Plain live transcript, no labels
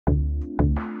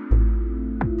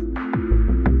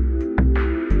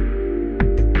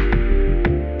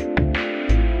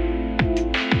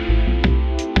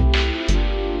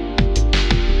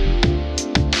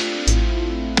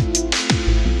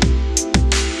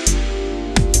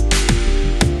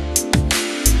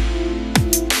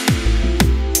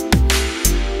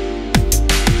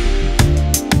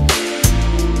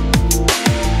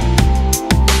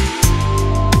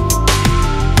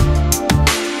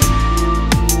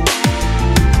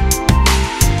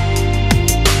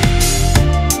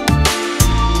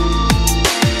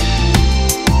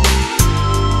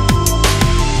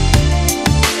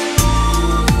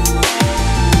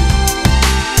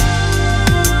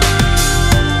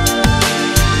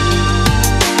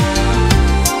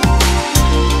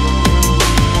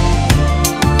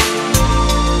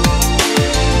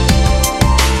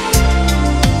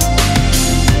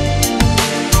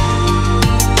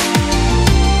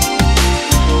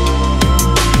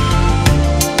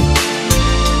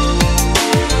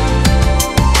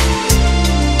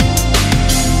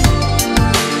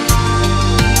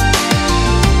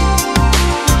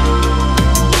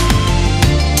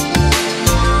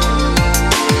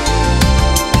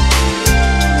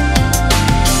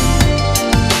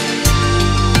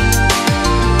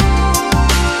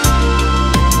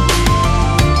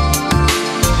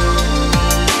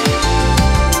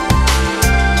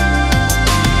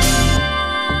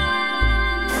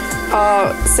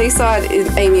Seaside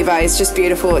Emu Bay is just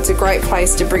beautiful. It's a great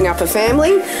place to bring up a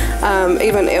family,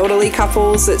 even elderly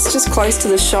couples. It's just close to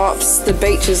the shops. The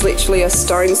beach is literally a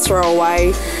stone's throw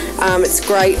away. It's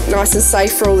great, nice and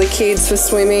safe for all the kids for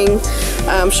swimming.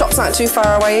 Shops aren't too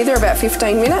far away either, about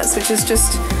 15 minutes, which is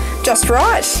just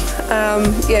right.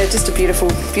 Yeah, just a beautiful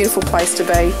place to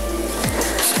be.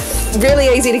 Really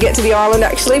easy to get to the island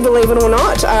actually, believe it or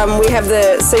not. We have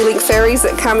the Sea Link ferries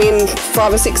that come in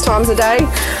 5 or 6 times a day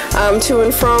to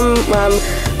and from.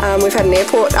 We've had an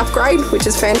airport upgrade, which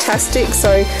is fantastic,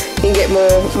 so you can get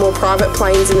more private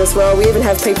planes in as well. We even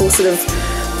have people sort of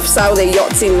sail their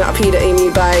yachts in up here to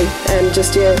Emu Bay and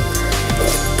just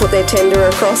put their tender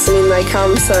across and in they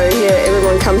come. So yeah,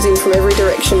 everyone comes in from every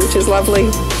direction, which is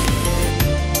lovely.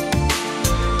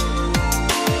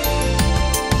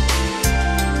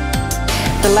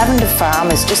 The lavender farm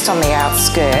is just on the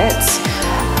outskirts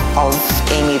of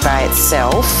Emu Bay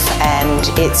itself, and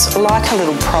it's like a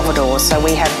little providore. So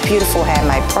we have beautiful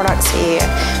handmade products here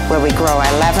where we grow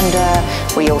our lavender.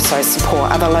 We also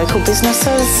support other local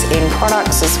businesses in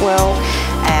products as well,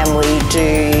 and we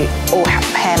do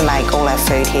hand make all our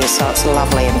food here, so it's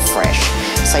lovely and fresh.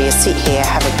 So you sit here,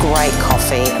 have a great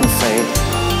coffee and food.